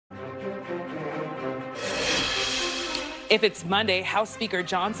If it's Monday, House Speaker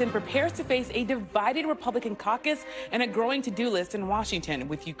Johnson prepares to face a divided Republican caucus and a growing to-do list in Washington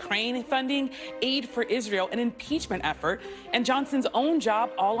with Ukraine funding, aid for Israel, an impeachment effort, and Johnson's own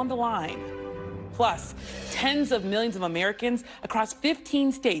job all on the line. Plus, tens of millions of Americans across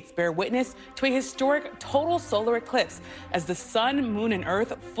 15 states bear witness to a historic total solar eclipse as the sun, moon, and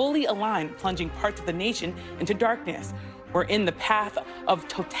earth fully align, plunging parts of the nation into darkness. We're in the path of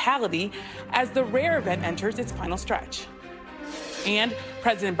totality as the rare event enters its final stretch. And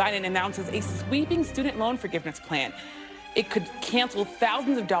President Biden announces a sweeping student loan forgiveness plan. It could cancel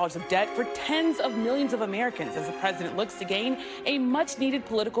thousands of dollars of debt for tens of millions of Americans as the president looks to gain a much-needed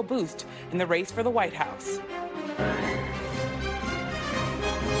political boost in the race for the White House.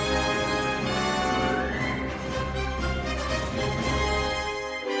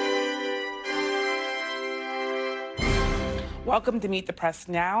 Welcome to Meet the Press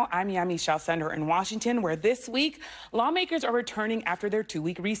Now. I'm Yami Shalsender in Washington, where this week, lawmakers are returning after their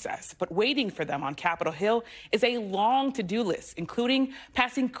 2-week recess. But waiting for them on Capitol Hill is a long to-do list, including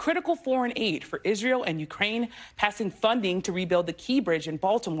passing critical foreign aid for Israel and Ukraine, passing funding to rebuild the Key Bridge in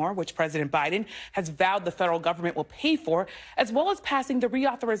Baltimore, which President Biden has vowed the federal government will pay for, as well as passing the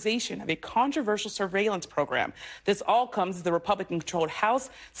reauthorization of a controversial surveillance program. This all comes as the Republican-controlled House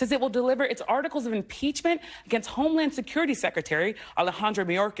says it will deliver its articles of impeachment against Homeland Security Secretary Alejandro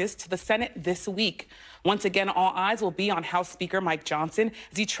Mayorkas to the Senate this week. Once again, all eyes will be on House Speaker Mike Johnson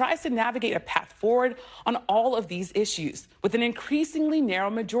as he tries to navigate a path forward on all of these issues with an increasingly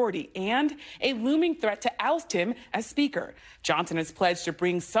narrow majority and a looming threat to oust him as Speaker. Johnson has pledged to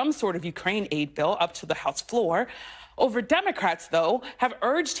bring some sort of Ukraine aid bill up to the House floor. Over Democrats, though, have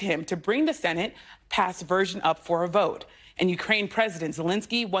urged him to bring the Senate passed version up for a vote. And Ukraine President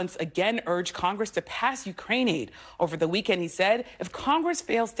Zelensky once again urged Congress to pass Ukraine aid. Over the weekend, he said, if Congress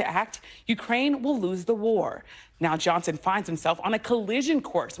fails to act, Ukraine will lose the war. Now Johnson finds himself on a collision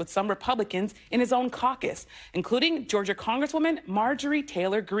course with some Republicans in his own caucus, including Georgia Congresswoman Marjorie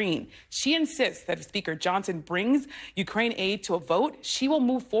Taylor Greene. She insists that if Speaker Johnson brings Ukraine aid to a vote, she will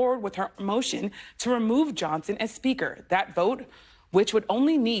move forward with her motion to remove Johnson as Speaker. That vote, which would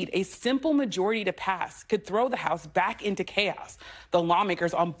only need a simple majority to pass, could throw the House back into chaos. The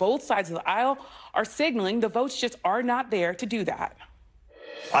lawmakers on both sides of the aisle are signaling the votes just are not there to do that.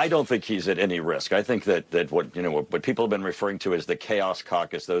 I don't think he's at any risk. I think that what people have been referring to as the chaos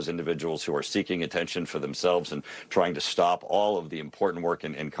caucus, those individuals who are seeking attention for themselves and trying to stop all of the important work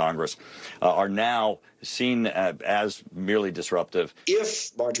in Congress, are now seen as merely disruptive.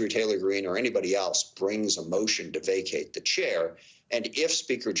 If Marjorie Taylor Greene or anybody else brings a motion to vacate the chair, and if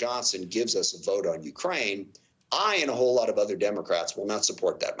Speaker Johnson gives us a vote on Ukraine, I and a whole lot of other Democrats will not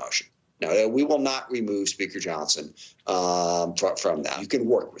support that motion. Now, we will not remove Speaker Johnson from that. You can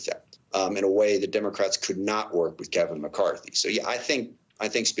work with him in a way that Democrats could not work with Kevin McCarthy. So, yeah, I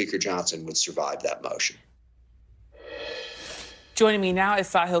think Speaker Johnson would survive that motion. Joining me now is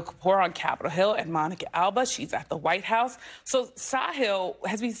Sahil Kapoor on Capitol Hill and Monica Alba. She's at the White House. So, Sahil,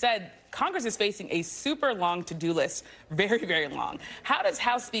 as we said, Congress is facing a super long to-do list, very, very long. How does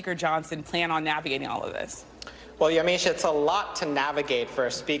House Speaker Johnson plan on navigating all of this? Well, Yamiche, it's a lot to navigate for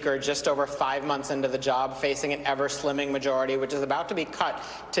a speaker just over 5 months into the job, facing an ever-slimming majority, which is about to be cut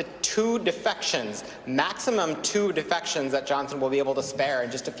to 2 defections, maximum 2 defections that Johnson will be able to spare in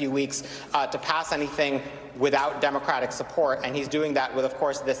just a few weeks to pass anything without Democratic support, and he's doing that with, of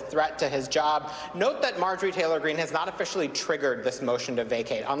course, this threat to his job. Note that Marjorie Taylor Greene has not officially triggered this motion to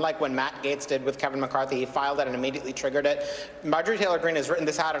vacate. Unlike when Matt Gaetz did with Kevin McCarthy, he filed it and immediately triggered it. Marjorie Taylor Greene has written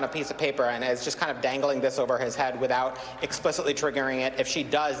this out on a piece of paper and is just kind of dangling this over his head without explicitly triggering it. If she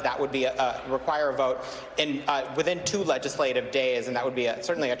does, that would be require a vote in within 2 legislative days, and that would be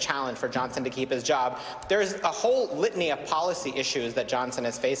certainly a challenge for Johnson to keep his job. There's a whole litany of policy issues that Johnson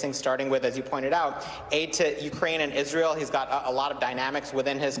is facing, starting with, as you pointed out, aid to Ukraine and Israel. He's got a lot of dynamics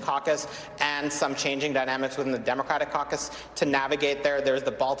within his caucus and some changing dynamics within the Democratic caucus to navigate there. There's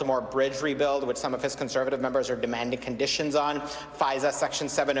the Baltimore Bridge rebuild, which some of his conservative members are demanding conditions on. FISA Section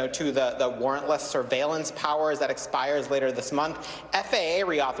 702, the warrantless surveillance powers that expires later this month. FAA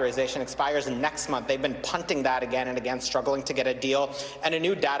reauthorization expires next month. They've been punting that again and again, struggling to get a deal. And a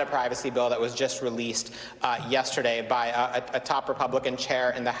new data privacy bill that was just released yesterday by a top Republican chair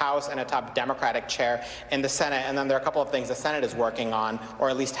in the House and a top Democratic chair in the Senate. And then there are a couple of things the Senate is working on, or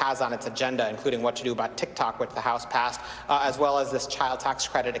at least has on its agenda, including what to do about TikTok, which the House passed, as well as this child tax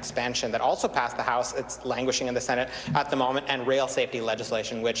credit expansion that also passed the House. It's languishing in the Senate at the moment, and rail safety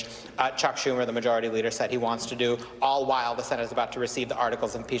legislation, which Chuck Schumer, the majority leader, said he wants to do, all while the Senate is about to receive the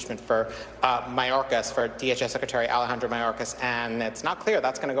articles of impeachment for Mayorkas, for DHS Secretary Alejandro Mayorkas, and it's not clear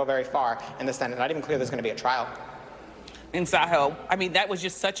that's going to go very far in the Senate. Not even clear there's going to be a trial. And Sahel, I mean, that was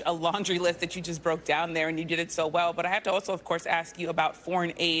just such a laundry list that you just broke down there, and you did it so well. But I have to also, of course, ask you about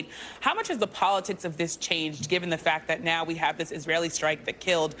foreign aid. How much has the politics of this changed, given the fact that now we have this Israeli strike that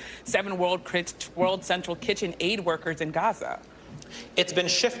killed 7 World Central Kitchen aid workers in Gaza? It's been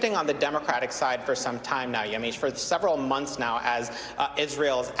shifting on the Democratic side for some time now, Yamiche, for several months now, as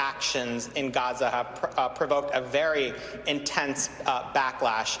Israel's actions in Gaza have provoked a very intense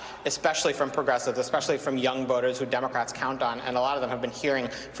backlash, especially from progressives, especially from young voters who Democrats count on. And a lot of them have been hearing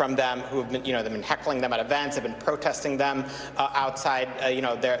from them who have been, they've been heckling them at events, have been protesting them outside,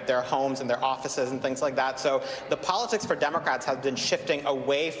 their homes and their offices and things like that. So the politics for Democrats has been shifting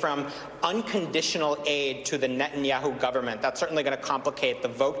away from unconditional aid to the Netanyahu government. That's certainly going to complicate the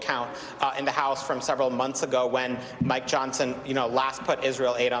vote count in the House from several months ago when Mike Johnson, last put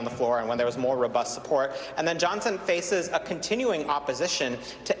Israel aid on the floor and when there was more robust support. And then Johnson faces a continuing opposition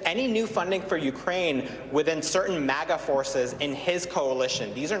to any new funding for Ukraine within certain MAGA forces in his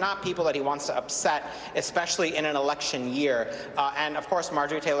coalition. These are not people that he wants to upset, especially in an election year. And of course,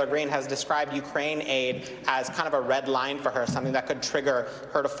 Marjorie Taylor Greene has described Ukraine aid as kind of a red line for her, something that could trigger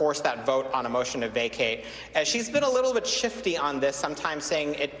her to force that vote on a motion to vacate. She's been a little bit shifty on this, sometimes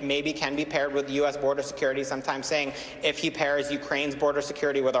saying it maybe can be paired with U.S. border security, sometimes saying if he pairs Ukraine's border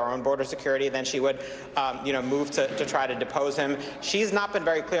security with our own border security, then she would, move to try to depose him. She's not been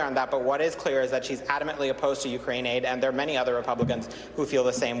very clear on that, but what is clear is that she's adamantly opposed to Ukraine aid, and there are many other Republicans who feel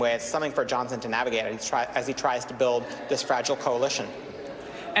the same way. It's something for Johnson to navigate as he tries to build this fragile coalition.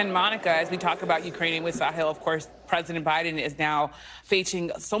 And Monica, as we talk about Ukraine with Sahel, of course, President Biden is now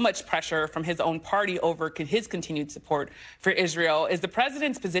facing so much pressure from his own party over his continued support for Israel. Is the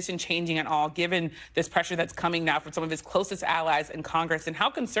president's position changing at all, given this pressure that's coming now from some of his closest allies in Congress? And how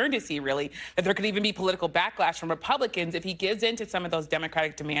concerned is he, really, that there could even be political backlash from Republicans if he gives in to some of those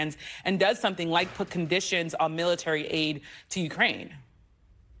Democratic demands and does something like put conditions on military aid to Ukraine?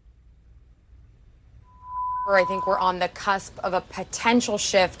 I think we're on the cusp of a potential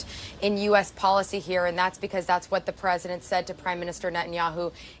shift in U.S. policy here, and that's because that's what the president said to Prime Minister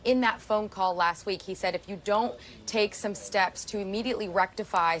Netanyahu in that phone call last week. He said, if you don't take some steps to immediately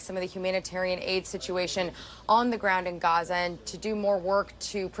rectify some of the humanitarian aid situation on the ground in Gaza and to do more work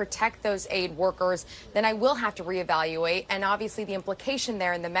to protect those aid workers, then I will have to reevaluate. And obviously the implication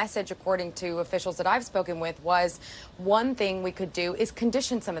there and the message, according to officials that I've spoken with, was one thing we could do is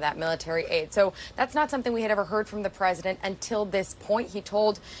condition some of that military aid. So that's not something we had ever heard from the president until this point. He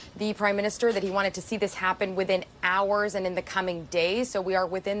told the prime minister that he wanted to see this happen within hours and in the coming days. So we are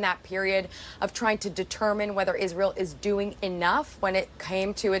within that period of trying to determine whether Israel is doing enough when it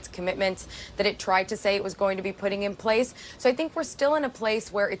came to its commitments that it tried to say it was going to be putting in place. So I think we're still in a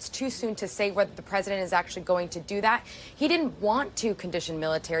place where it's too soon to say whether the president is actually going to do that. He didn't want to condition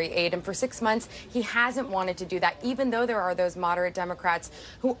military aid, and for 6 months he hasn't wanted to do that, even though there are those moderate Democrats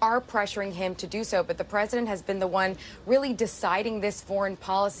who are pressuring him to do so. But the president has been the one really deciding this foreign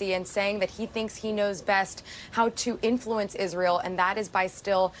policy and saying that he thinks he knows best how to influence Israel, and that is by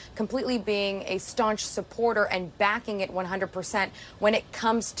still completely being a staunch supporter and backing it 100% when it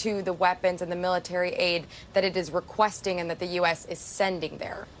comes to the weapons and the military aid that it is requesting and that the U.S. is sending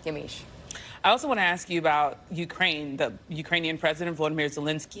there. Yamiche. I also want to ask you about Ukraine. The Ukrainian President Volodymyr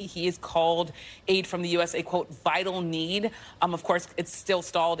Zelensky, he has called aid from the U.S. a, quote, vital need. Of course, it's still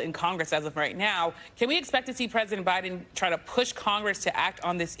stalled in Congress as of right now. Can we expect to see President Biden try to push Congress to act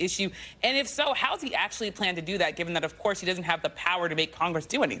on this issue? And if so, how does he actually plan to do that, given that, of course, he doesn't have the power to make Congress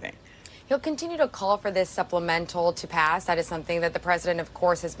do anything? He'll continue to call for this supplemental to pass. That is something that the president, of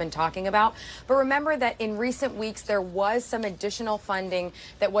course, has been talking about. But remember that in recent weeks, there was some additional funding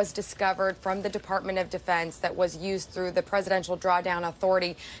that was discovered from the Department of Defense that was used through the Presidential Drawdown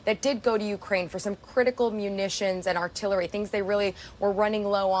Authority that did go to Ukraine for some critical munitions and artillery, things they really were running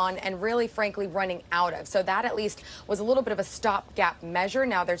low on and really, frankly, running out of. So that at least was a little bit of a stopgap measure.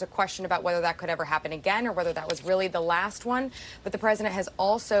 Now, there's a question about whether that could ever happen again or whether that was really the last one. But the president has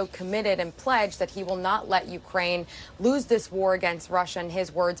also committed and pledged that he will not let Ukraine lose this war against Russia, in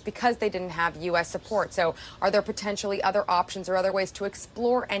his words, because they didn't have U.S. support. So are there potentially other options or other ways to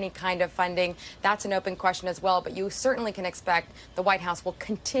explore any kind of funding? That's an open question as well. But you certainly can expect the White House will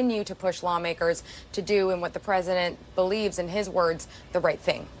continue to push lawmakers to do, in what the president believes, in his words, the right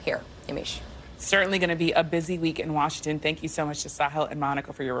thing here. Yamiche. Certainly going to be a busy week in Washington. Thank you so much to Sahel and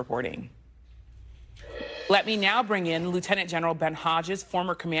Monica for your reporting. Let me now bring in Lieutenant General Ben Hodges,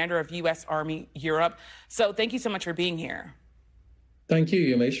 former commander of U.S. Army Europe. So thank you so much for being here. Thank you,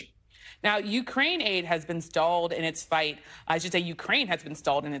 Yamiche. Now, Ukraine aid has been stalled in its fight. I should say Ukraine has been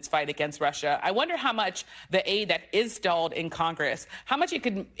stalled in its fight against Russia. I wonder how much the aid that is stalled in Congress, how much it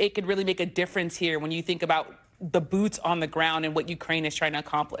could really make a difference here when you think about the boots on the ground and what Ukraine is trying to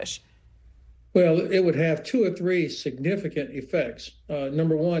accomplish? Well, it would have two or three significant effects.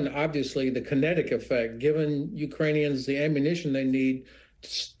 Number one, obviously, the kinetic effect, giving Ukrainians the ammunition they need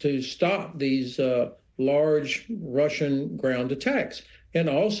to stop these large Russian ground attacks, and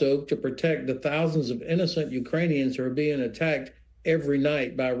also to protect the thousands of innocent Ukrainians who are being attacked every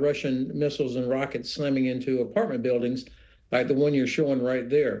night by Russian missiles and rockets slamming into apartment buildings like the one you're showing right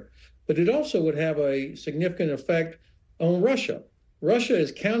there. But it also would have a significant effect on Russia. Russia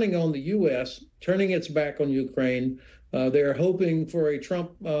is counting on the U.S. turning its back on Ukraine. They're hoping for a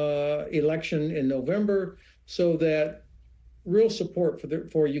Trump election in November so that real support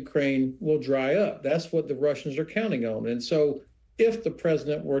for Ukraine will dry up. That's what the Russians are counting on. And so if the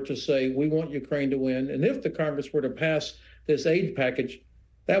president were to say, we want Ukraine to win, and if the Congress were to pass this aid package,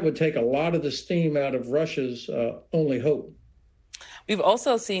 that would take a lot of the steam out of Russia's only hope. We've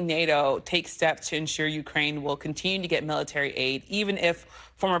also seen NATO take steps to ensure Ukraine will continue to get military aid, even if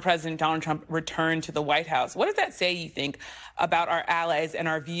former President Donald Trump returned to the White House. What does that say, you think, about our allies and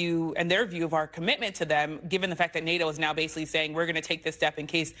our view and their view of our commitment to them, given the fact that NATO is now basically saying we're going to take this step in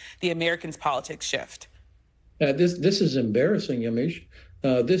case the Americans' politics shift? This is embarrassing, Yamish.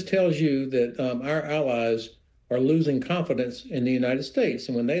 This tells you that our allies are losing confidence in the United States.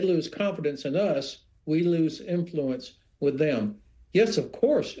 And when they lose confidence in us, we lose influence with them. Yes, of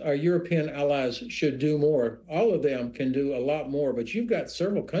course, our European allies should do more. All of them can do a lot more, but you've got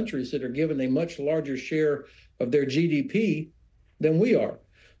several countries that are given a much larger share of their GDP than we are.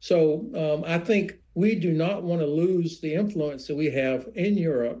 So I think we do not want to lose the influence that we have in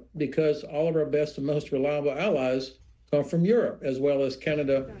Europe, because all of our best and most reliable allies come from Europe, as well as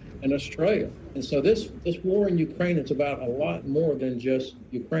Canada and Australia. And so this war in Ukraine is about a lot more than just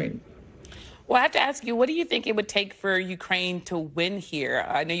Ukraine. Well, I have to ask you, what do you think it would take for Ukraine to win here?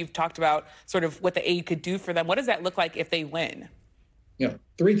 I know you've talked about sort of what the aid could do for them. What does that look like if they win? Yeah,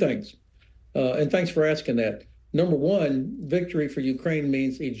 three things. And thanks for asking that. Number one, victory for Ukraine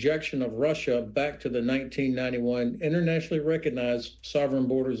means ejection of Russia back to the 1991 internationally recognized sovereign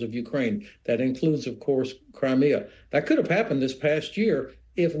borders of Ukraine. That includes, of course, Crimea. That could have happened this past year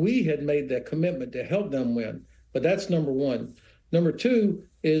if we had made that commitment to help them win. But that's number one. Number two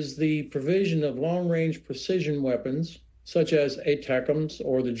is the provision of long-range precision weapons, such as ATACMS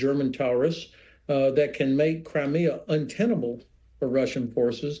or the German Taurus, that can make Crimea untenable for Russian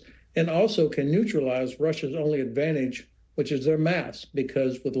forces, and also can neutralize Russia's only advantage, which is their mass,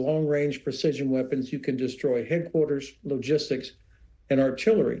 because with long-range precision weapons, you can destroy headquarters, logistics, and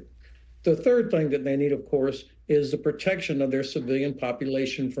artillery. The third thing that they need, of course, is the protection of their civilian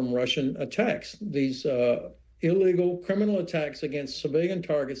population from Russian attacks. These illegal criminal attacks against civilian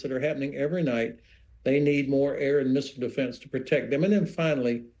targets that are happening every night, they need more air and missile defense to protect them. And then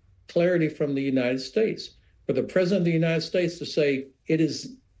finally, clarity from the United States. For the President of the United States to say it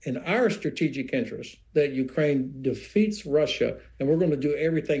is in our strategic interest that Ukraine defeats Russia, and we're going to do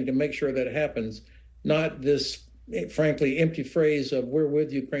everything to make sure that happens, not this, frankly, empty phrase of we're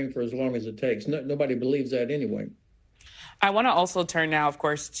with Ukraine for as long as it takes. Nobody believes that anyway. I want to also turn now, of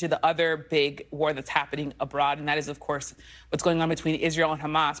course, to the other big war that's happening abroad, and that is, of course, what's going on between Israel and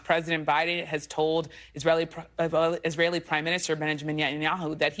Hamas. President Biden has told Israeli Prime Minister Benjamin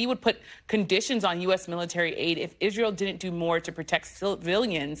Netanyahu that he would put conditions on U.S. military aid if Israel didn't do more to protect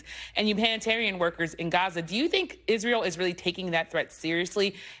civilians and humanitarian workers in Gaza. Do you think Israel is really taking that threat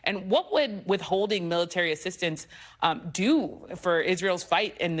seriously? And what would withholding military assistance do for Israel's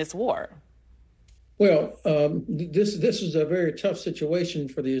fight in this war? Well, this is a very tough situation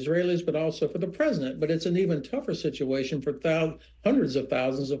for the Israelis, but also for the president. But it's an even tougher situation for hundreds of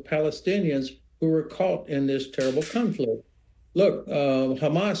thousands of Palestinians who were caught in this terrible conflict. Look,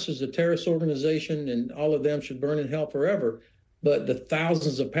 Hamas is a terrorist organization, and all of them should burn in hell forever. But the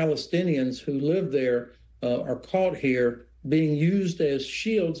thousands of Palestinians who live there are caught here being used as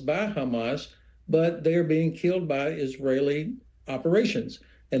shields by Hamas, but they're being killed by Israeli operations.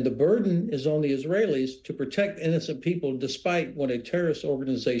 And the burden is on the Israelis to protect innocent people despite what a terrorist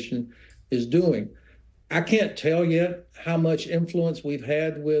organization is doing. I can't tell yet how much influence we've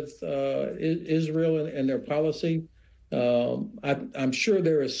had with Israel and their policy. I'm sure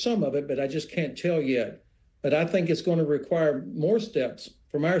there is some of it, but I just can't tell yet. But I think it's going to require more steps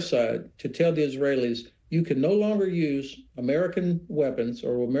from our side to tell the Israelis, you can no longer use American weapons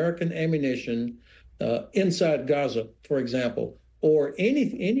or American ammunition inside Gaza, for example, or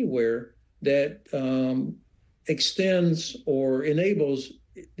anywhere that extends or enables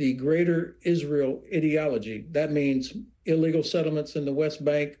the greater Israel ideology. That means illegal settlements in the West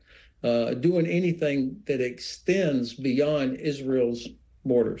Bank, doing anything that extends beyond Israel's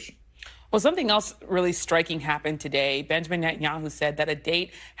borders. Well, something else really striking happened today. Benjamin Netanyahu said that a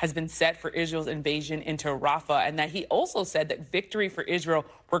date has been set for Israel's invasion into Rafah, and that he also said that victory for Israel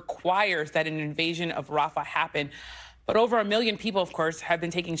requires that an invasion of Rafah happen. But over 1 million people, of course, have been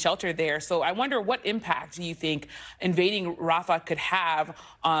taking shelter there. So I wonder, what impact do you think invading Rafah could have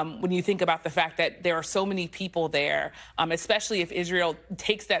when you think about the fact that there are so many people there, especially if Israel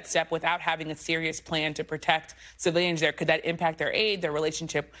takes that step without having a serious plan to protect civilians there? Could that impact their aid, their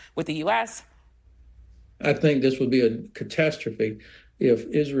relationship with the U.S.? I think this would be a catastrophe if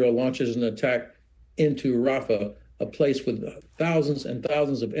Israel launches an attack into Rafah, a place with thousands and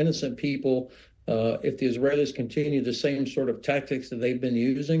thousands of innocent people. If the Israelis continue the same sort of tactics that they've been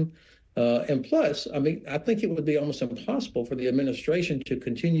using. And plus, I mean, I think it would be almost impossible for the administration to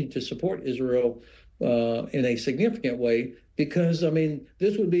continue to support Israel in a significant way, because, I mean,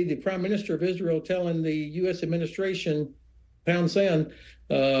 this would be the prime minister of Israel telling the U.S. administration, pound sand,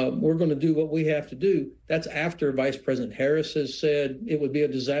 we're going to do what we have to do. That's after Vice President Harris has said it would be a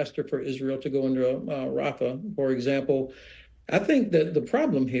disaster for Israel to go into Rafah, for example. I think that the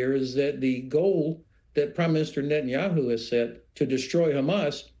problem here is that the goal that Prime Minister Netanyahu has set to destroy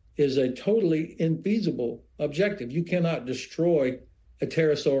Hamas is a totally infeasible objective. You cannot destroy a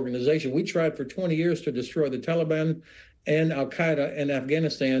terrorist organization. We tried for 20 years to destroy the Taliban and Al-Qaeda in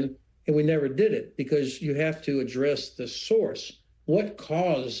Afghanistan, and we never did it, because you have to address the source. What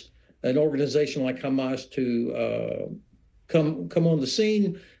caused an organization like Hamas to come on the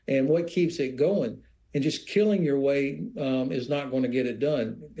scene, and what keeps it going? And just killing your way is not going to get it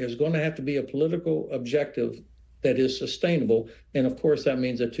done. There's going to have to be a political objective that is sustainable. And of course, that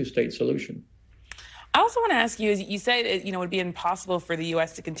means a two-state solution. I also want to ask you, as you said, it would be impossible for the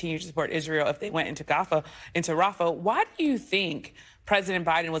U.S. to continue to support Israel if they went into Rafah. Why do you think President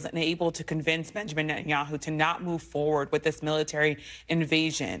Biden was unable to convince Benjamin Netanyahu to not move forward with this military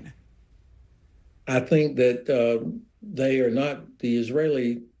invasion? I think that they are not, the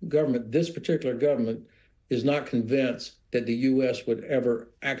Israeli government, this particular government, is not convinced that the U.S. would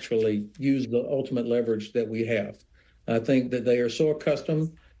ever actually use the ultimate leverage that we have. I think that they are so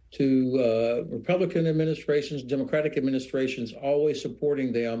accustomed to Republican administrations, Democratic administrations always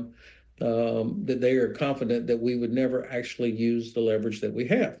supporting them, that they are confident that we would never actually use the leverage that we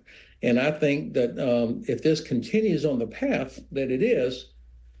have. And I think that if this continues on the path that it is,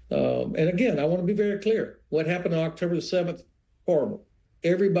 and again, I want to be very clear. What happened on October the 7th, horrible.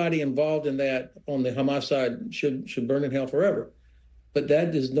 Everybody involved in that on the Hamas side should burn in hell forever. But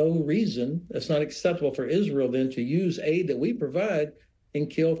that is no reason, it's not acceptable for Israel then to use aid that we provide and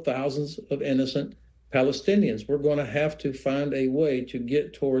kill thousands of innocent Palestinians. We're going to have to find a way to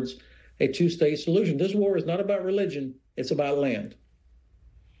get towards a two-state solution. This war is not about religion, it's about land.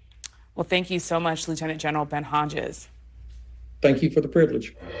 Well, thank you so much, Lieutenant General Ben Hodges. Thank you for the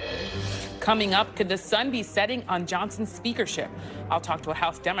privilege. Coming up, could the sun be setting on Johnson's speakership? I'll talk to a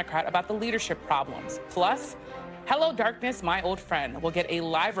House Democrat about the leadership problems. Plus, Hello Darkness, My Old Friend. We'll get a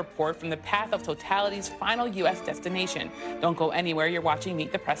live report from the path of totality's final U.S. destination. Don't go anywhere. You're watching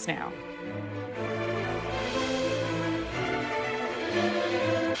Meet the Press Now.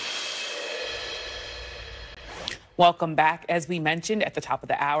 Welcome back. As we mentioned at the top of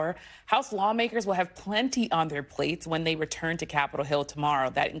the hour, House lawmakers will have plenty on their plates when they return to Capitol Hill tomorrow.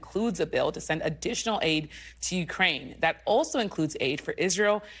 That includes a bill to send additional aid to Ukraine. That also includes aid for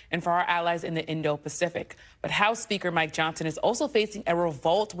Israel and for our allies in the Indo-Pacific. But House Speaker Mike Johnson is also facing a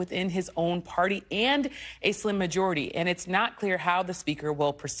revolt within his own party and a slim majority, and it's not clear how the speaker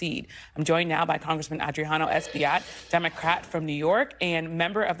will proceed. I'm joined now by Congressman Adriano Espaillat, Democrat from New York and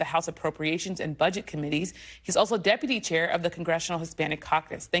member of the House Appropriations and Budget Committees. He's also deputy chair of the Congressional Hispanic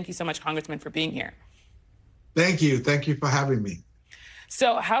Caucus. Thank you so much, Congressman, for being here. Thank you. Thank you for having me.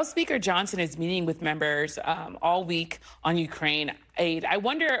 So House Speaker Johnson is meeting with members all week on Ukraine aid. I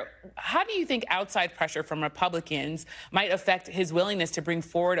wonder, how do you think outside pressure from Republicans might affect his willingness to bring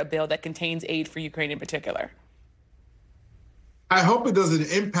forward a bill that contains aid for Ukraine in particular? I hope it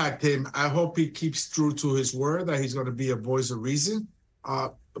doesn't impact him. I hope he keeps true to his word that he's going to be a voice of reason.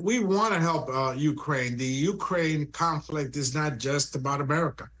 We want to help Ukraine. The Ukraine conflict is not just about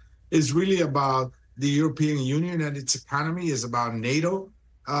America. It's really about the European Union and its economy. It's about NATO.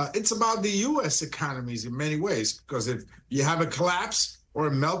 It's about the U.S. economies in many ways, because if you have a collapse or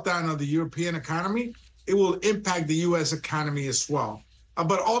a meltdown of the European economy, it will impact the U.S. economy as well.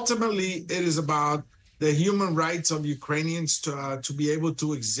 But ultimately, it is about the human rights of Ukrainians to be able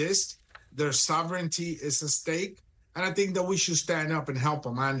to exist. Their sovereignty is at stake. And I think that we should stand up and help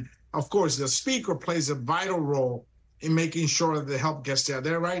them. And of course, the speaker plays a vital role in making sure that the help gets there.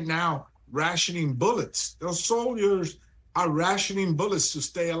 They're right now rationing bullets. Those soldiers are rationing bullets to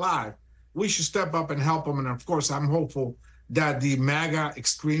stay alive. we should step up and help them. And of course, I'm hopeful that the MAGA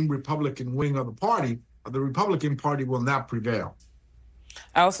extreme Republican wing of the party, the Republican Party, will not prevail.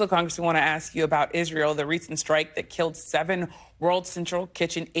 I also, Congressman, want to ask you about Israel. The recent strike that killed 7 World Central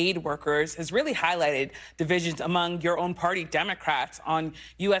Kitchen aid workers has really highlighted divisions among your own party, Democrats, on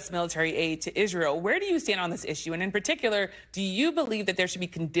U.S. military aid to Israel. Where do you stand on this issue? And in particular, do you believe that there should be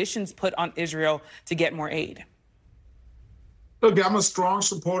conditions put on Israel to get more aid? Look, I'm a strong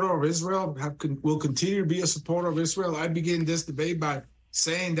supporter of Israel, will continue to be a supporter of Israel. I begin this debate by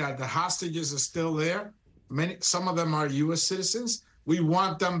saying that the hostages are still there. Some of them are U.S. citizens. We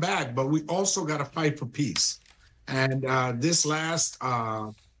want them back, but we also got to fight for peace. And this last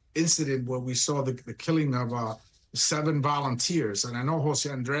incident where we saw the killing of 7 volunteers, and I know Jose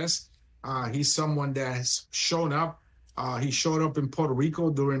Andres, he's someone that has shown up. He showed up in Puerto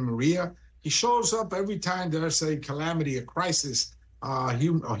Rico during Maria. He shows up every time there's a calamity, a crisis, a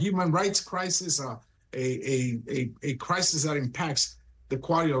human rights crisis, a crisis that impacts the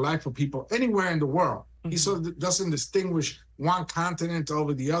quality of life of people anywhere in the world. He sort of doesn't distinguish one continent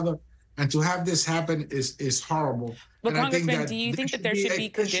over the other. And to have this happen is horrible. But Congressman, do you think that there should be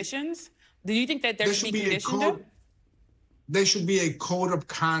conditions? Do you think that there should be conditions? There should be a code of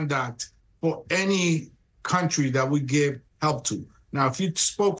conduct for any country that we give help to. Now, if you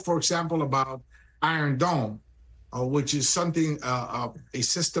spoke, for example, about Iron Dome, which is something, a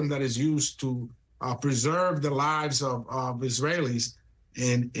system that is used to preserve the lives of Israelis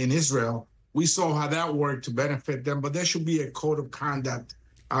in Israel, we saw how that worked to benefit them, but there should be a code of conduct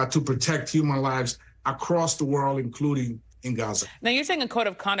to protect human lives across the world, including in Gaza. Now, you're saying a code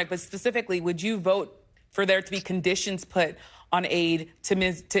of conduct, but specifically, would you vote for there to be conditions put on aid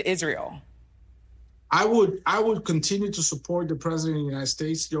to Israel? I would continue to support the President of the United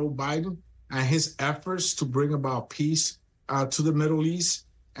States, Joe Biden, and his efforts to bring about peace to the Middle East.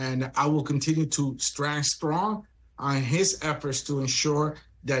 And I will continue to stand strong on his efforts to ensure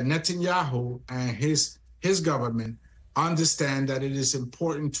that Netanyahu and his government understand that it is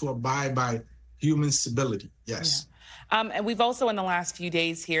important to abide by human civility. Yes. Yeah. And we've also, in the last few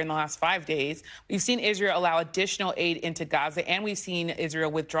days here, in the last 5 days, we've seen Israel allow additional aid into Gaza, and we've seen Israel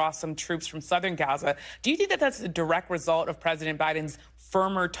withdraw some troops from southern Gaza. Do you think that that's a direct result of President Biden's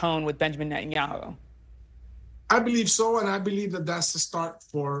firmer tone with Benjamin Netanyahu? I believe so, and I believe that that's the start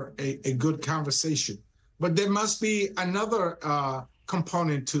for a good conversation. But there must be another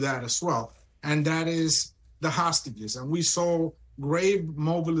component to that as well, and that is the hostages. And we saw grave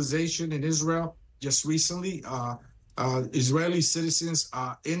mobilization in Israel just recently. Israeli citizens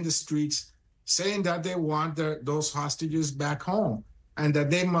in the streets saying that they want those hostages back home and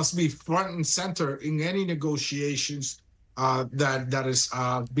that they must be front and center in any negotiations that is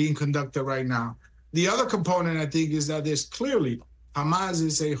being conducted right now. The other component, I think, is that there's clearly Hamas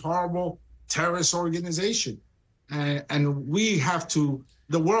is a horrible terrorist organization. And we have to,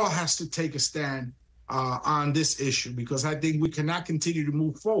 the world has to take a stand on this issue, because I think we cannot continue to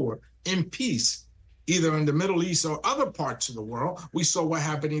move forward in peace, either in the Middle East or other parts of the world. We saw what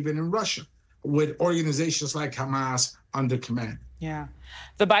happened even in Russia with organizations like Hamas under command. Yeah.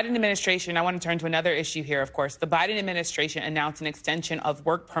 The Biden administration, I want to turn to another issue here, of course. The Biden administration announced an extension of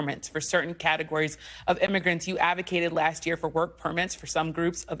work permits for certain categories of immigrants. You advocated last year for work permits for some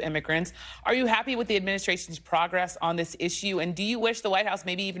groups of immigrants. Are you happy with the administration's progress on this issue? And do you wish the White House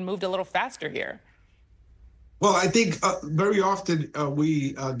maybe even moved a little faster here? Well, I think very often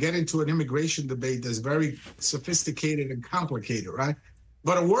we get into an immigration debate that's very sophisticated and complicated, right?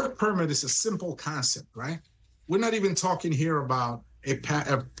 But a work permit is a simple concept, right? We're not even talking here about a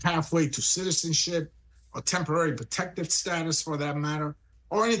pathway to citizenship or temporary protective status, for that matter,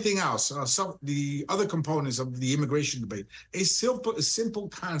 or anything else. Some the other components of the immigration debate. A simple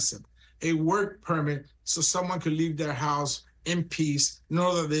concept, a work permit, so someone could leave their house in peace,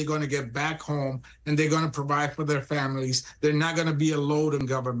 know that they're going to get back home and they're going to provide for their families. They're not going to be a load on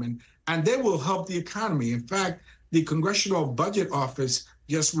government, and they will help the economy. In fact, the Congressional Budget Office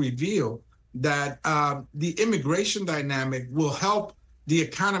just revealed that the immigration dynamic will help the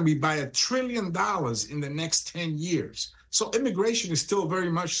economy by $1 trillion in the next 10 years. So immigration is still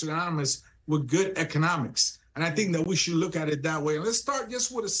very much synonymous with good economics. And I think that we should look at it that way. And let's start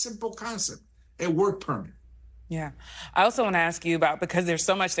just with a simple concept, a work permit. Yeah. I also want to ask you about, because there's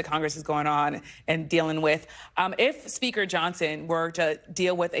so much that Congress is going on and dealing with, if Speaker Johnson were to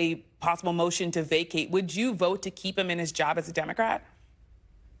deal with a possible motion to vacate, would you vote to keep him in his job as a Democrat?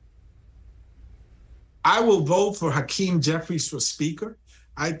 I will vote for Hakeem Jeffries for Speaker.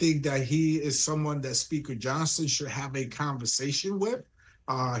 I think that he is someone that Speaker Johnson should have a conversation with.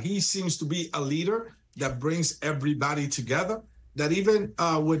 He seems to be a leader that brings everybody together. that even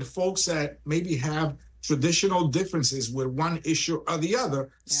with folks that maybe have traditional differences with one issue or the other,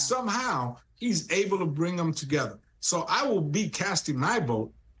 somehow he's able to bring them together. So I will be casting my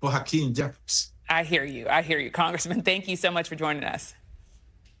vote for Hakeem Jeffries. I hear you. I hear you, Congressman. Thank you so much for joining us.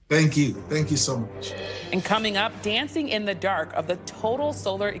 Thank you. Thank you so much. And coming up, dancing in the dark of the total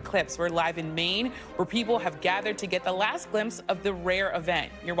solar eclipse. We're live in Maine, where people have gathered to get the last glimpse of the rare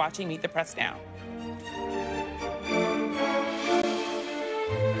event. You're watching Meet the Press Now.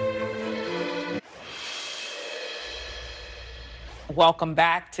 Welcome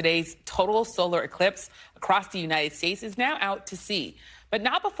back. Today's total solar eclipse across the United States is now out to sea, but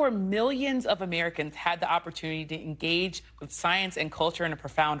not before millions of Americans had the opportunity to engage with science and culture in a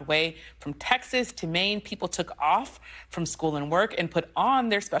profound way. From Texas to Maine, people took off from school and work and put on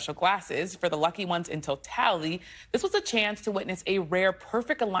their special glasses. For the lucky ones in totality, this was a chance to witness a rare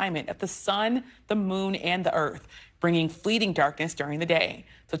perfect alignment of the sun, the moon, and the earth, bringing fleeting darkness during the day.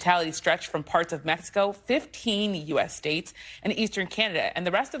 Totality stretched from parts of Mexico, 15 U.S. states, and eastern Canada, and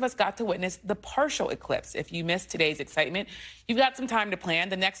the rest of us got to witness the partial eclipse. If you missed today's excitement, you've got some time to plan.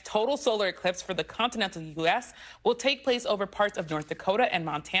 The next total solar eclipse for the continental U.S. will take place over parts of North Dakota and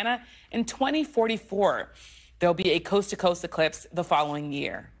Montana in 2044. There'll be a coast-to-coast eclipse the following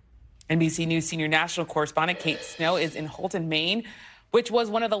year. NBC News senior national correspondent Kate Snow is in Houlton, Maine, which was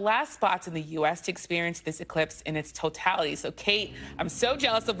one of the last spots in the U.S. to experience this eclipse in its totality. So, Kate, I'm so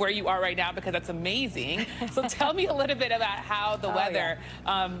jealous of where you are right now because that's amazing. So tell me a little bit about how the weather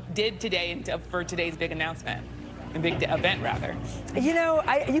did today for today's big announcement, a big event, rather. You know,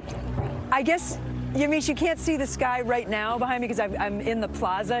 I guess, Yamiche, you can't see the sky right now behind me because I'm in the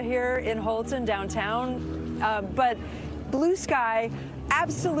plaza here in Houlton, downtown. But blue sky,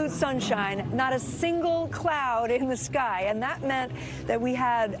 absolute sunshine, not a single cloud in the sky. And that meant that we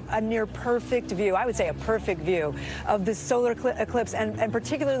had a near perfect view, I would say a perfect view, of the solar eclipse and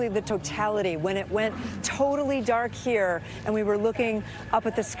particularly the totality. When it went totally dark here and we were looking up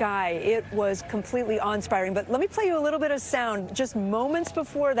at the sky, it was completely awe-inspiring. But let me play you a little bit of sound just moments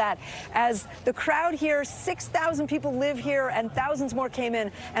before that as the crowd here, 6,000 people live here and thousands more came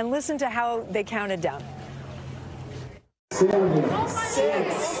in, and listen to how they counted down. 6,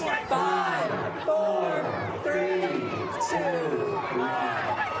 5, 4, 3, 2, 1.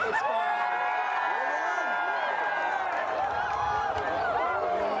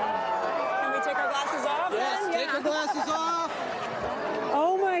 Can we take our glasses off? Yes, take your glasses off.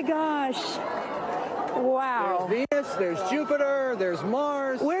 Oh my gosh. Wow. There's Venus, there's Jupiter, there's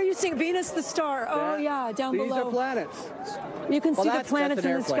Mars. Where are you seeing Venus, the star? Oh yeah, down below. These are planets. You can see the planets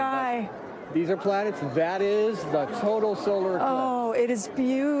in the sky. These are planets. That is the total solar eclipse. Oh, it is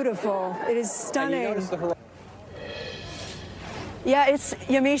beautiful. It is stunning. And you notice the horizon. Yeah,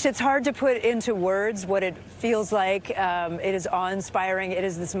 Yamiche, it's hard to put into words what it feels like. It is awe-inspiring. It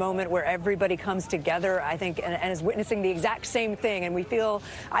is this moment where everybody comes together, I think, and is witnessing the exact same thing. And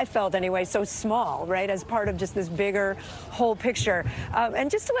I felt anyway, so small, right, as part of just this bigger whole picture. And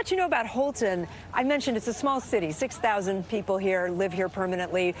just to let you know about Houlton, I mentioned it's a small city, 6,000 people here, live here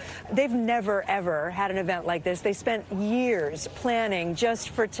permanently. They've never, ever had an event like this. They spent years planning just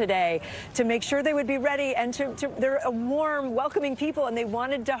for today to make sure they would be ready, and they're a warm, welcoming people, and they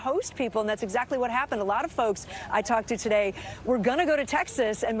wanted to host people, and that's exactly what happened. A lot of folks I talked to today were going to go to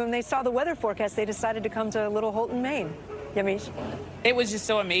Texas, and when they saw the weather forecast, they decided to come to little Houlton, Maine. Yamiche? It was just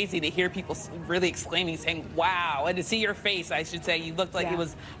so amazing to hear people really exclaiming, saying, wow, and to see your face, I should say. You looked like it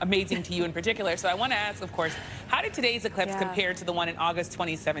was amazing to you in particular. So I want to ask, of course, how did today's eclipse compare to the one in August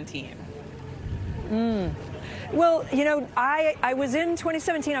 2017? Well, you know, I was in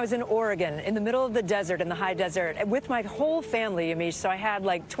 2017, I was in Oregon, in the middle of the desert, in the high desert, with my whole family, Yamiche. So I had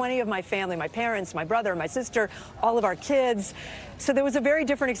like 20 of my family, my parents, my brother, my sister, all of our kids. So there was a very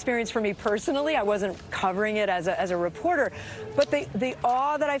different experience for me personally. I wasn't covering it as a reporter, but the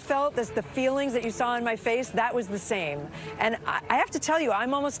awe that I felt, the feelings that you saw in my face, that was the same. And I have to tell you,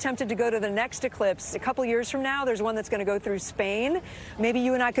 I'm almost tempted to go to the next eclipse. A couple years from now, there's one that's going to go through Spain. Maybe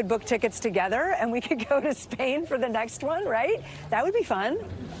you and I could book tickets together and we could go to Spain for the next one, right? That would be fun.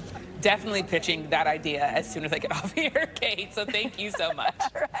 Definitely pitching that idea as soon as I get off here, Kate. So thank you so much.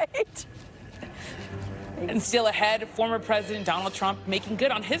 Right. And still ahead, former President Donald Trump making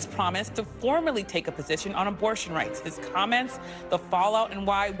good on his promise to formally take a position on abortion rights. His comments, the fallout, and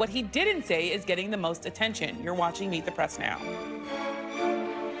why what he didn't say is getting the most attention. You're watching Meet the Press Now.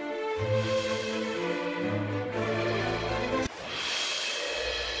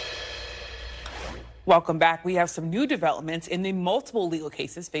 Welcome back. We have some new developments in the multiple legal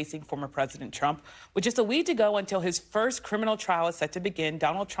cases facing former President Trump. With just a week to go until his first criminal trial is set to begin,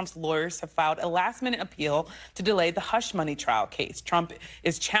 Donald Trump's lawyers have filed a last-minute appeal to delay the hush money trial case. Trump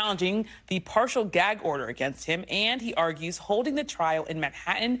is challenging the partial gag order against him, and he argues holding the trial in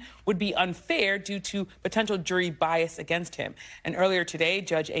Manhattan would be unfair due to potential jury bias against him. And earlier today,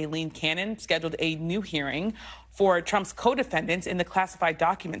 Judge Aileen Cannon scheduled a new hearing for Trump's co-defendants in the classified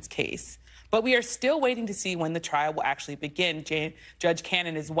documents case. But we are still waiting to see when the trial will actually begin. Judge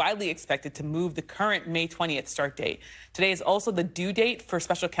Cannon is widely expected to move the current May 20th start date. Today is also the due date for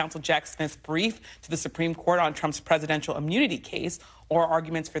special counsel Jack Smith's brief to the Supreme Court on Trump's presidential immunity case. Oral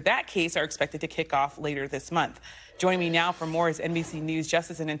arguments for that case are expected to kick off later this month. Joining me now for more is NBC News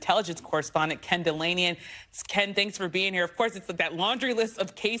Justice and Intelligence correspondent Ken Delaney. And Ken, thanks for being here. Of course, it's like that laundry list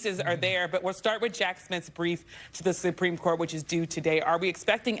of cases are there, but we'll start with Jack Smith's brief to the Supreme Court, which is due today. Are we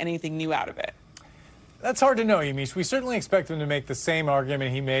expecting anything new out of it? That's hard to know, Yamiche. We certainly expect him to make the same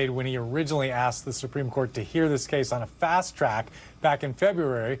argument he made when he originally asked the Supreme Court to hear this case on a fast track back in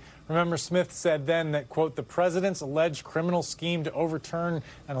February. Remember, Smith said then that, quote, the president's alleged criminal scheme to overturn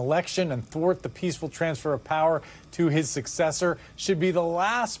an election and thwart the peaceful transfer of power to his successor should be the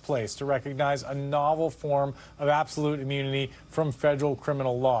last place to recognize a novel form of absolute immunity from federal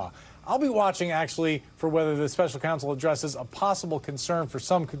criminal law. I'll be watching, actually, for whether the special counsel addresses a possible concern for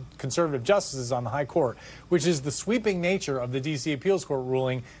some conservative justices on the high court, which is the sweeping nature of the D.C. Appeals Court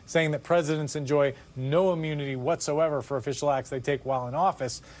ruling saying that presidents enjoy no immunity whatsoever for official acts they take while in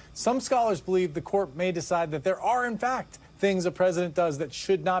office. Some scholars believe the court may decide that there are, in fact, things a president does that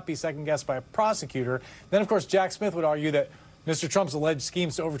should not be second-guessed by a prosecutor. Then, of course, Jack Smith would argue that Mr. Trump's alleged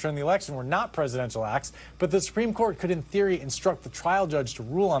schemes to overturn the election were not presidential acts, but the Supreme Court could, in theory, instruct the trial judge to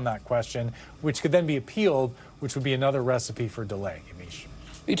rule on that question, which could then be appealed, which would be another recipe for delay. Yamiche.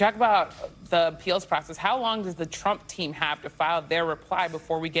 You talk about the appeals process. How long does the Trump team have to file their reply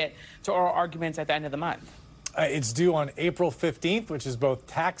before we get to oral arguments at the end of the month? It's due on April 15th, which is both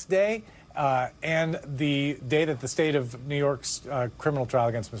tax day and the day that the state of New York's criminal trial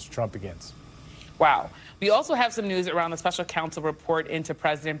against Mr. Trump begins. Wow. We also have some news around the special counsel report into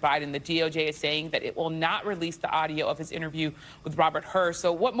President Biden. The DOJ is saying that it will not release the audio of his interview with Robert Hur.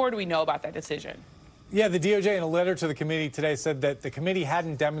 So what more do we know about that decision? Yeah, the DOJ in a letter to the committee today said that the committee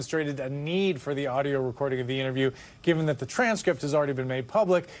hadn't demonstrated a need for the audio recording of the interview, given that the transcript has already been made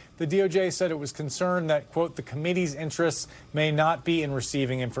public. The DOJ said it was concerned that, quote, the committee's interests may not be in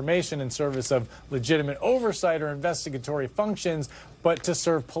receiving information in service of legitimate oversight or investigatory functions, but to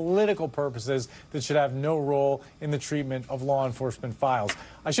serve political purposes that should have no role in the treatment of law enforcement files.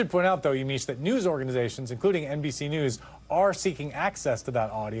 I should point out, though, Yamiche, that news organizations, including NBC News, are seeking access to that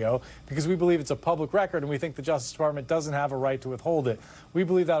audio because we believe it's a public record and we think the Justice Department doesn't have a right to withhold it. We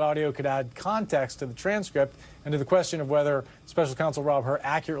believe that audio could add context to the transcript and to the question of whether Special Counsel Rob Hur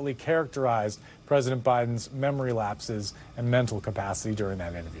accurately characterized President Biden's memory lapses and mental capacity during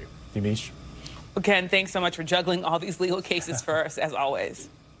that interview. Yamiche? Well, Ken, thanks so much for juggling all these legal cases for us, as always.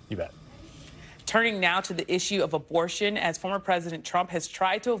 You bet. Turning now to the issue of abortion, as former President Trump has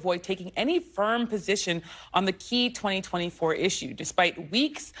tried to avoid taking any firm position on the key 2024 issue, despite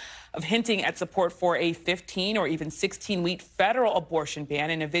weeks of hinting at support for a 15 or even 16-week federal abortion ban.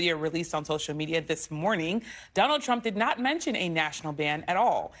 In a video released on social media this morning, Donald Trump did not mention a national ban at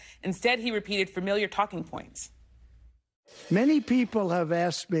all. Instead, he repeated familiar talking points. Many people have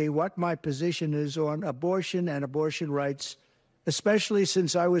asked me what my position is on abortion and abortion rights, especially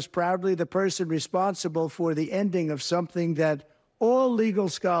since I was proudly the person responsible for the ending of something that all legal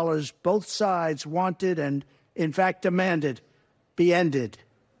scholars, both sides, wanted and, in fact, demanded be ended.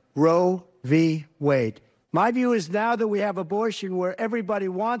 Roe v. Wade. My view is now that we have abortion where everybody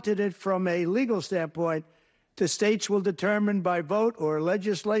wanted it from a legal standpoint, the states will determine by vote or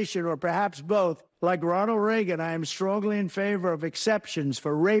legislation or perhaps both. Like Ronald Reagan, I am strongly in favor of exceptions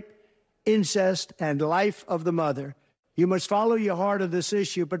for rape, incest, and life of the mother. You must follow your heart of this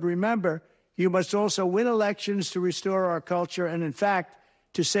issue, but remember, you must also win elections to restore our culture and, in fact,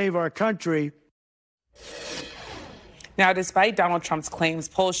 to save our country. Now, despite Donald Trump's claims,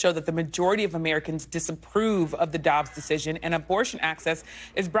 polls show that the majority of Americans disapprove of the Dobbs decision, and abortion access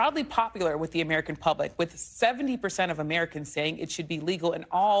is broadly popular with the American public, with 70% of Americans saying it should be legal in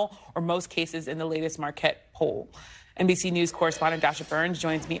all or most cases in the latest Marquette poll. NBC News correspondent Dasha Burns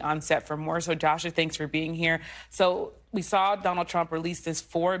joins me on set for more. So, Dasha, thanks for being here. So we saw Donald Trump release this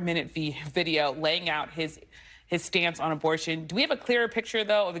 4-minute video laying out his stance on abortion. Do we have a clearer picture,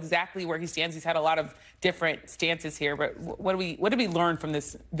 though, of exactly where he stands? He's had a lot of different stances here, but what did we learn from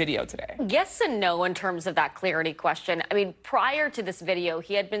this video today? Yes and no in terms of that clarity question. I mean, prior to this video,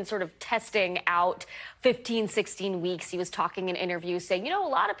 he had been sort of testing out 15, 16 weeks. He was talking in interviews saying, you know, a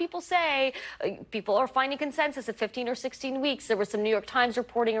lot of people say people are finding consensus at 15 or 16 weeks. There was some New York Times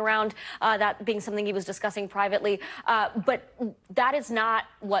reporting around that being something he was discussing privately. But that is not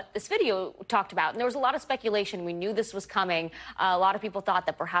what this video talked about. And there was a lot of speculation. We knew this was coming. A lot of people thought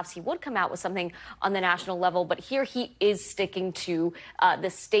that perhaps he would come out with something on the national level. But here he is sticking to the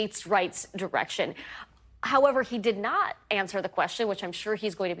states' rights direction. However, he did not answer the question, which I'm sure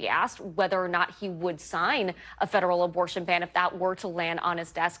he's going to be asked, whether or not he would sign a federal abortion ban if that were to land on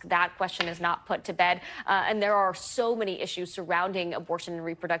his desk. That question is not put to bed. And there are so many issues surrounding abortion and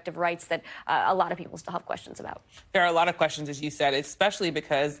reproductive rights that a lot of people still have questions about. There are a lot of questions, as you said, especially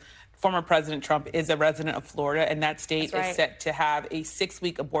because former President Trump is a resident of Florida, and that state is set to have a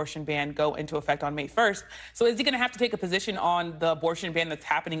 6-week abortion ban go into effect on May 1st. So is he going to have to take a position on the abortion ban that's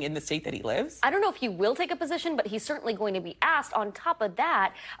happening in the state that he lives? I don't know if he will take a position, but he's certainly going to be asked. On top of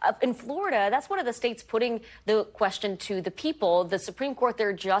that, in Florida, that's one of the states putting the question to the people. The Supreme Court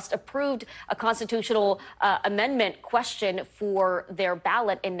there just approved a constitutional amendment question for their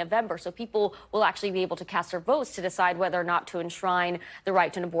ballot in November. So people will actually be able to cast their votes to decide whether or not to enshrine the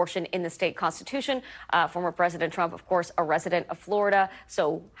right to an abortion in the state constitution. Former President Trump, of course, a resident of Florida.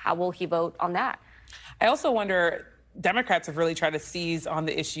 So how will he vote on that? I also wonder, Democrats have really tried to seize on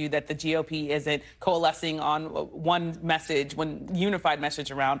the issue that the GOP isn't coalescing on one message, one unified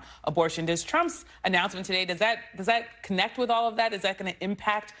message around abortion. Does Trump's announcement today, does that connect with all of that? Is that going to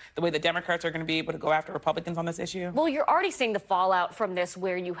impact the way the Democrats are going to be able to go after Republicans on this issue? Well, you're already seeing the fallout from this,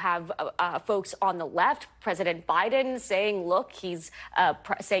 where you have folks on the left, President Biden saying, look, he's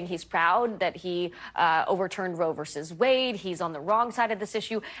saying he's proud that he overturned Roe versus Wade. He's on the wrong side of this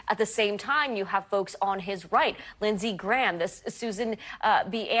issue. At the same time, you have folks on his right, Lindsey Graham, this Susan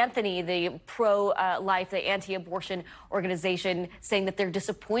B. Anthony, the pro-life, the anti-abortion organization, saying that they're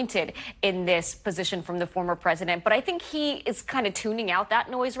disappointed in this position from the former president. But I think he is kind of tuning out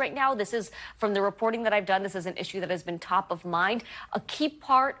that noise right now. This is, from the reporting that I've done, this is an issue that has been top of mind. A key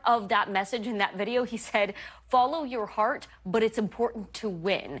part of that message in that video, he said, follow your heart, but it's important to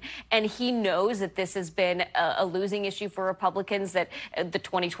win. And he knows that this has been a losing issue for Republicans, that the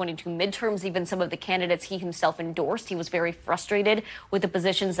 2022 midterms, even some of the candidates he himself endorsed, he was very frustrated with the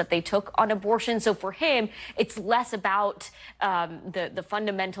positions that they took on abortion. So for him, it's less about the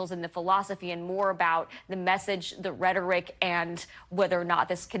fundamentals and the philosophy and more about the message, the rhetoric, and whether or not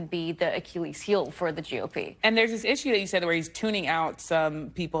this can be the Achilles heel for the GOP. And there's this issue that you said where he's tuning out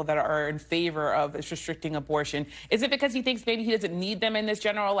some people that are in favor of restricting abortion. Is it because he thinks maybe he doesn't need them in this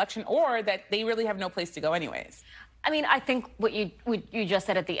general election, or that they really have no place to go anyways? I mean, I think what you just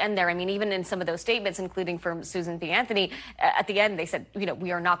said at the end there, I mean, even in some of those statements, including from Susan B. Anthony, at the end, they said, you know,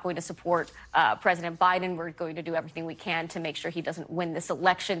 we are not going to support President Biden. We're going to do everything we can to make sure he doesn't win this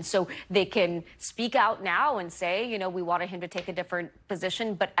election. So they can speak out now and say, you know, we wanted him to take a different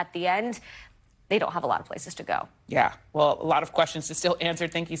position. But at the end, they don't have a lot of places to go. Yeah, well, a lot of questions to still answer.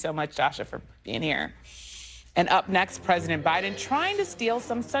 Thank you so much, Joshua, for being here. And up next, President Biden trying to steal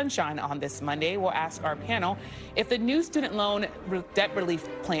some sunshine on this Monday. We'll ask our panel if the new student loan debt relief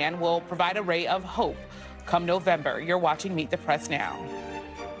plan will provide a ray of hope come November. You're watching Meet the Press now.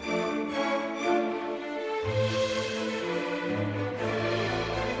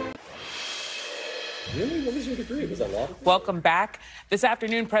 Really? What was your degree? Was that law? Welcome back. This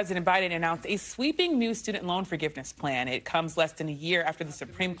afternoon, President Biden announced a sweeping new student loan forgiveness plan. It comes less than a year after the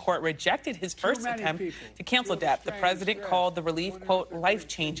Supreme Court rejected his first attempt to cancel debt. The president called the relief, quote,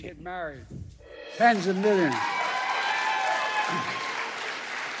 life-changing. Tens of millions.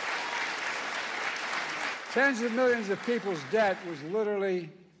 Tens of millions of people's debt was literally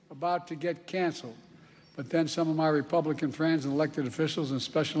about to get canceled. But then some of my Republican friends and elected officials and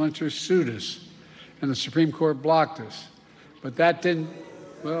special interests sued us, and the Supreme Court blocked us. But that didn't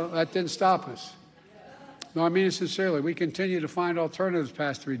stop us. No, I mean it sincerely. We continue to find alternatives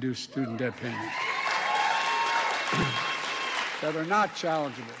past the reduced student debt payments that are not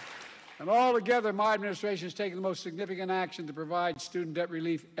challengeable. And altogether, my administration has taken the most significant action to provide student debt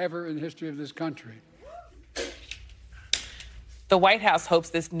relief ever in the history of this country. The White House hopes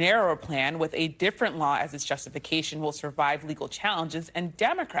this narrower plan with a different law as its justification will survive legal challenges, and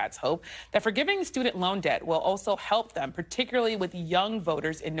Democrats hope that forgiving student loan debt will also help them, particularly with young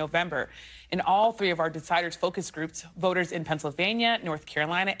voters in November. In all three of our Deciders focus groups, voters in Pennsylvania, North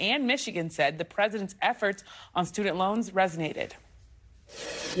Carolina, and Michigan said the president's efforts on student loans resonated.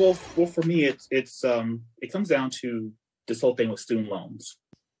 Well, for me, it comes down to this whole thing with student loans.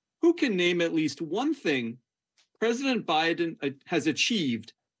 who can name at least one thing President Biden has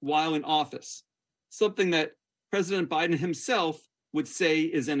achieved while in office, something that President Biden himself would say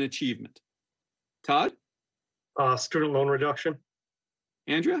is an achievement? Todd? Student loan reduction.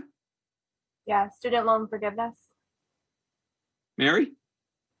 Andrea? Yeah, student loan forgiveness. Mary?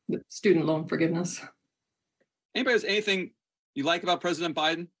 Student loan forgiveness. Anybody has anything you like about President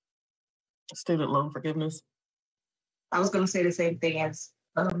Biden? Student loan forgiveness. I was going to say the same thing as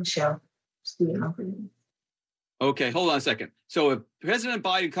Michelle. Student loan forgiveness. Okay, hold on a second. So if President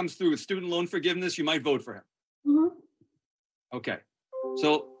Biden comes through with student loan forgiveness, you might vote for him. Mm-hmm. Okay.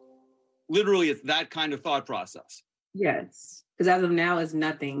 So literally, it's that kind of thought process. Yes, because as of now, it's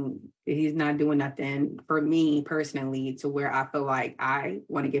nothing. He's not doing nothing for me personally to where I feel like I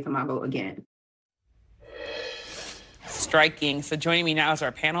want to give him my vote again. Striking. So joining me now is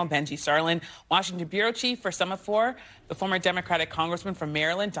our panel, Benjy Sarlin, Washington bureau chief for Semaphore, the former Democratic congressman from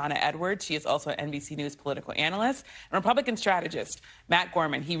Maryland, Donna Edwards. She is also an NBC News political analyst, and Republican strategist, Matt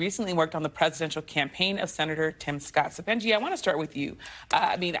Gorman. He recently worked on the presidential campaign of Senator Tim Scott. So Benjy, I want to start with you.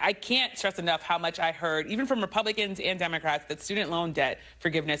 I can't stress enough how much I heard, even from Republicans and Democrats, that student loan debt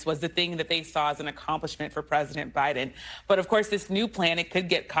forgiveness was the thing that they saw as an accomplishment for President Biden. But of course, this new plan, it could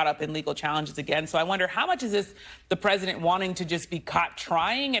get caught up in legal challenges again. So I wonder, how much is this the president wanting to just be caught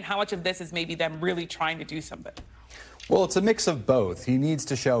trying, and how much of this is maybe them really trying to do something? Well, it's a mix of both. He needs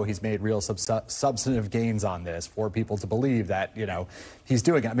to show he's made real substantive gains on this for people to believe that, he's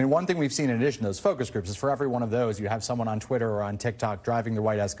doing it. I mean, one thing we've seen in addition to those focus groups is for every one of those, you have someone on Twitter or on TikTok driving the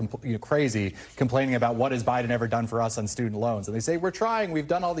White House crazy, complaining about what has Biden ever done for us on student loans. And they say, we're trying, we've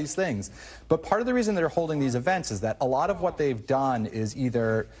done all these things. But part of the reason they're holding these events is that a lot of what they've done is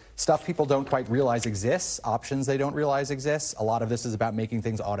either stuff people don't quite realize exists, options they don't realize exists. A lot of this is about making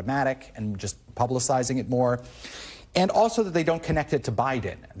things automatic and just publicizing it more. And also that they don't connect it to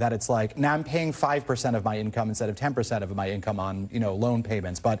Biden, that it's like, now I'm paying 5% of my income instead of 10% of my income on, loan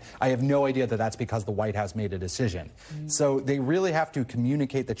payments, but I have no idea that that's because the White House made a decision. So they really have to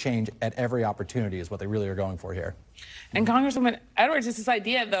communicate the change at every opportunity is what they really are going for here. And Congresswoman Edwards, it's this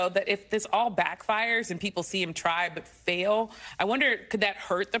idea, though, that if this all backfires and people see him try but fail, I wonder, could that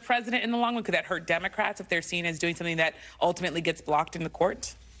hurt the president in the long run? Could that hurt Democrats if they're seen as doing something that ultimately gets blocked in the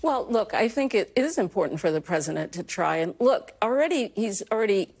courts? Well, look, I think it is important for the president to try. And look, he's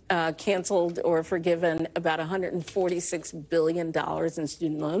already canceled or forgiven about $146 billion in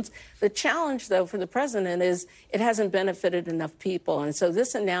student loans. The challenge, though, for the president is it hasn't benefited enough people. And so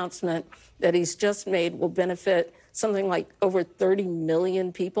this announcement that he's just made will benefit something like over 30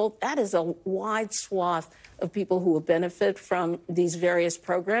 million people. That is a wide swath of people who will benefit from these various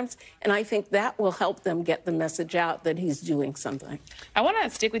programs. And I think that will help them get the message out that he's doing something. I want to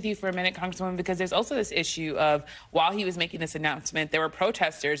stick with you for a minute, Congresswoman, because there's also this issue of, while he was making this announcement, there were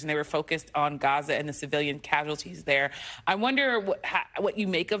protesters and they were focused on Gaza and the civilian casualties there. I wonder what you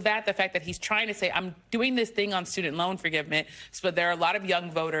make of that, the fact that he's trying to say, I'm doing this thing on student loan forgiveness, but there are a lot of young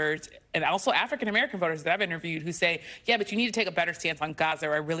voters and also African-American voters that I've interviewed who say, yeah, but you need to take a better stance on Gaza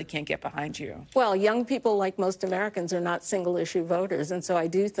or I really can't get behind you. Well, young people, like most Americans, are not single-issue voters. And so I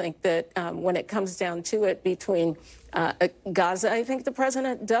do think that when it comes down to it between Gaza, I think the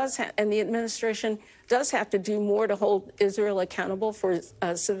president does and the administration does have to do more to hold Israel accountable for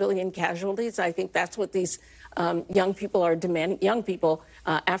civilian casualties. I think that's what these young people are demanding. Young people,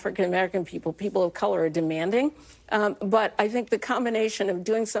 African-American people, people of color are demanding. But I think the combination of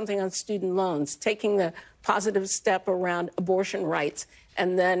doing something on student loans, taking the positive step around abortion rights,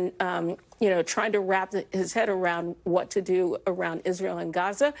 and then, trying to wrap his head around what to do around Israel and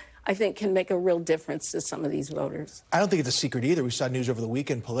Gaza, I think can make a real difference to some of these voters. I don't think it's a secret either. We saw news over the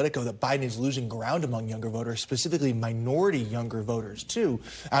weekend, Politico, that Biden is losing ground among younger voters, specifically minority younger voters, too.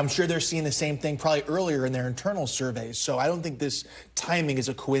 I'm sure they're seeing the same thing probably earlier in their internal surveys. So I don't think this timing is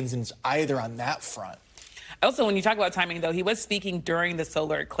a coincidence either on that front. Also, when you talk about timing, though, he was speaking during the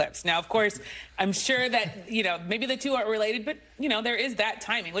solar eclipse. Now, of course, I'm sure that, maybe the two aren't related, but, there is that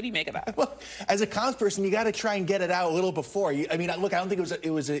timing. What do you make of that? Well, as a comms person, you got to try and get it out a little before. Look, I don't think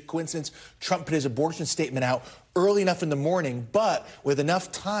it was a coincidence Trump put his abortion statement out early enough in the morning, but with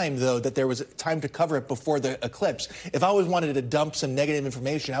enough time, though, that there was time to cover it before the eclipse. If I always wanted to dump some negative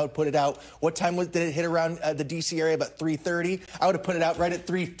information, I would put it out. What time did it hit around the D.C. area? About 3:30? I would have put it out right at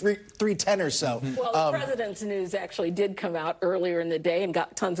 3:10 or so. Well, the president's news actually did come out earlier in the day and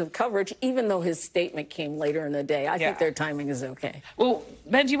got tons of coverage, even though his statement came later in the day. I think their timing is okay. Well,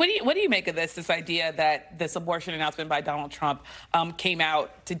 Benjy, what do you make of this idea that this abortion announcement by Donald Trump came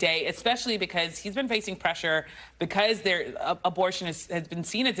out today, especially because he's been facing pressure because abortion has been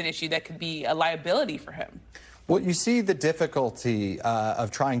seen as an issue that could be a liability for him? Well, you see the difficulty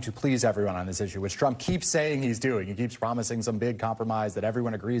of trying to please everyone on this issue, which Trump keeps saying he's doing. He keeps promising some big compromise that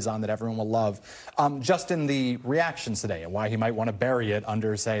everyone agrees on, that everyone will love. Just in the reactions today and why he might want to bury it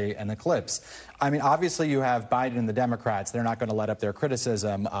under, say, an eclipse. I mean, obviously you have Biden and the Democrats. They're not going to let up their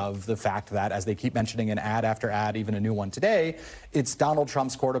criticism of the fact that, as they keep mentioning in ad after ad, even a new one today, it's Donald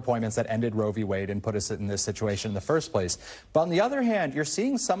Trump's court appointments that ended Roe v. Wade and put us in this situation in the first place. But on the other hand, you're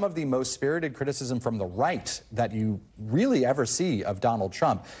seeing some of the most spirited criticism from the right that you really ever see of Donald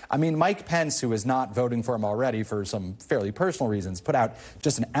Trump. I mean, Mike Pence, who is not voting for him already for some fairly personal reasons, put out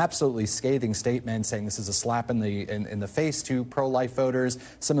just an absolutely scathing statement saying this is a slap in the face to pro-life voters.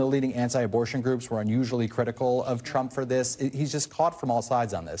 Some of the leading anti-abortion groups were unusually critical of Trump for this. He's just caught from all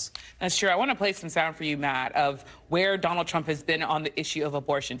sides on this. That's true. I want to play some sound for you, Matt, of where Donald Trump has been on the issue of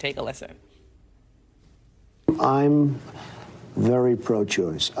abortion. Take a listen. I'm very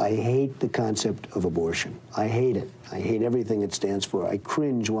pro-choice. I hate the concept of abortion. I hate it. I hate everything it stands for. I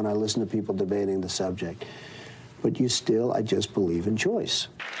cringe when I listen to people debating the subject. But I just believe in choice.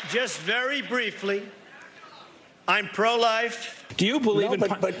 Just very briefly, I'm pro-life. Do you believe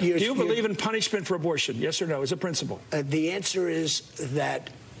believe in punishment for abortion? Yes or no, as a principle? The answer is that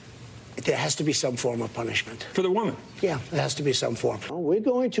there has to be some form of punishment. For the woman? Yeah, there has to be some form. We're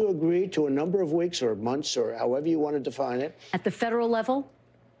going to agree to a number of weeks or months or however you want to define it. At the federal level?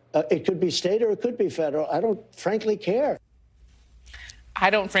 It could be state or it could be federal. I don't frankly care. I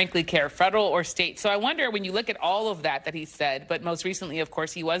don't frankly care, federal or state. So I wonder, when you look at all of that he said, but most recently, of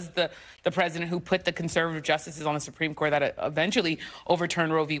course, he was the president who put the conservative justices on the Supreme Court that eventually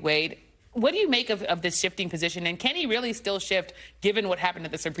overturned Roe v. Wade. What do you make of this shifting position? And can he really still shift given what happened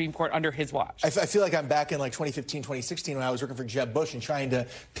at the Supreme Court under his watch? I feel like I'm back in like 2015, 2016 when I was working for Jeb Bush and trying to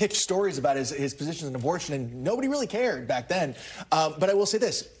pitch stories about his positions on abortion, and nobody really cared back then. But I will say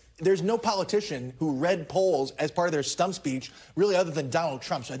this. There's no politician who read polls as part of their stump speech, really, other than Donald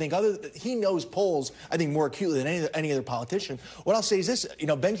Trump. So I think he knows polls, I think, more acutely than any other politician. What I'll say is this,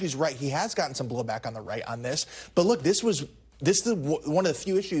 Benjy's right. He has gotten some blowback on the right on this. But look, this is one of the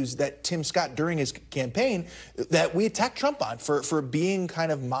few issues that Tim Scott, during his campaign, that we attacked Trump on for being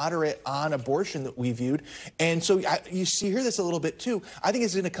kind of moderate on abortion that we viewed. And so you hear this a little bit, too. I think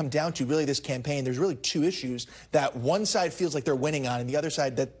it's going to come down to, really, this campaign. There's really two issues that one side feels like they're winning on, and the other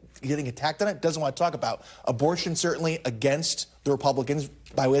side that getting attacked on it doesn't want to talk about. Abortion, certainly, against the Republicans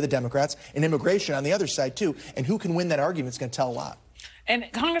by way of the Democrats, and immigration on the other side, too. And who can win that argument is going to tell a lot. And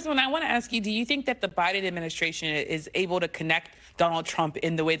Congressman, I want to ask you, do you think that the Biden administration is able to connect Donald Trump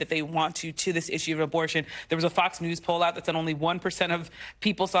in the way that they want to this issue of abortion? There was a Fox News poll out that said only 1% of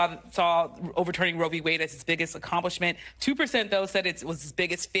people saw overturning Roe v. Wade as its biggest accomplishment. 2%, though, said it was its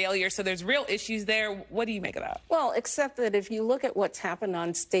biggest failure. So there's real issues there. What do you make of that? Well, except that if you look at what's happened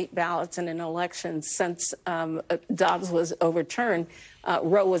on state ballots and in elections since Dobbs was overturned,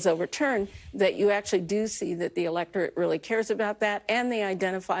 Roe was overturned, that you actually do see that the electorate really cares about that, and they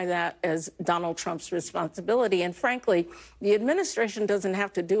identify that as Donald Trump's responsibility. And frankly, the administration doesn't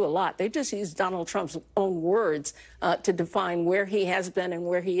have to do a lot. They just use Donald Trump's own words to define where he has been and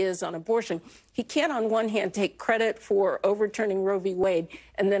where he is on abortion. He can't, on one hand, take credit for overturning Roe v. Wade,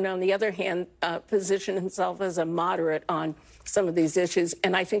 and then on the other hand, position himself as a moderate on some of these issues.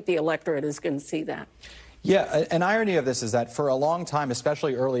 And I think the electorate is going to see that. Yeah, an irony of this is that for a long time,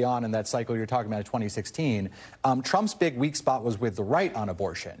 especially early on in that cycle you're talking about in 2016, Trump's big weak spot was with the right on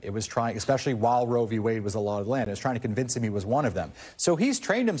abortion. It was trying, especially while Roe v. Wade was the law of the land, it was trying to convince him he was one of them. So he's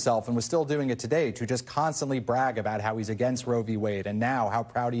trained himself, and was still doing it today, to just constantly brag about how he's against Roe v. Wade and now how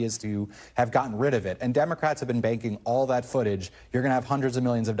proud he is to have gotten rid of it. And Democrats have been banking all that footage. You're going to have hundreds of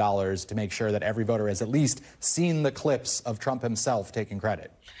millions of dollars to make sure that every voter has at least seen the clips of Trump himself taking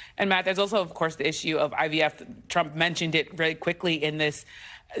credit. And Matt, there's also, of course, the issue of IVF. Trump mentioned it very quickly in this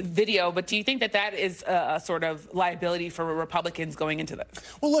video, but do you think that is a sort of liability for Republicans going into this?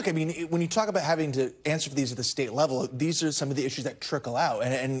 Well, look, I mean, when you talk about having to answer for these at the state level, these are some of the issues that trickle out.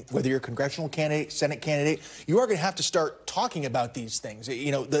 And whether you're a congressional candidate, Senate candidate, you are going to have to start talking about these things.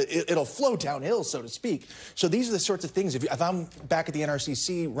 It'll flow downhill, so to speak. So these are the sorts of things. If I'm back at the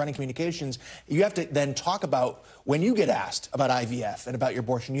NRCC running communications, you have to then talk about, when you get asked about IVF and about your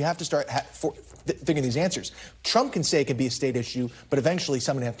abortion, you have to start figuring these answers. Trump can say it can be a state issue, but eventually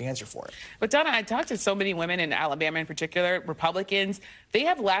someone have to answer for it. But Donna, I talked to so many women in Alabama in particular, Republicans, they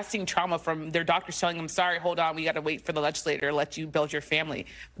have lasting trauma from their doctors telling them, sorry, hold on, we got to wait for the legislator to let you build your family.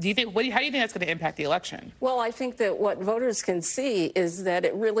 How do you think that's going to impact the election? Well, I think that what voters can see is that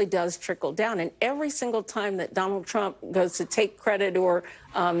it really does trickle down. And every single time that Donald Trump goes to take credit or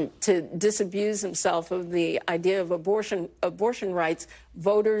to disabuse himself of the idea of abortion rights,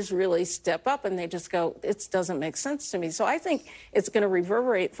 voters really step up and they just go, it doesn't make sense to me. So I think it's going to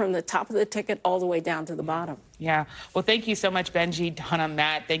reverberate from the top of the ticket all the way down to the bottom. Yeah. Well, thank you so much, Benjy, Donna,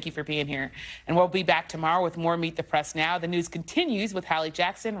 Matt. Thank you for being here. And we'll be back tomorrow with more Meet the Press Now. The news continues with Hallie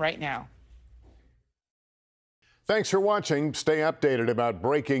Jackson right now. Thanks for watching. Stay updated about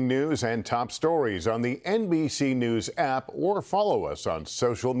breaking news and top stories on the NBC News app or follow us on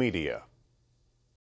social media.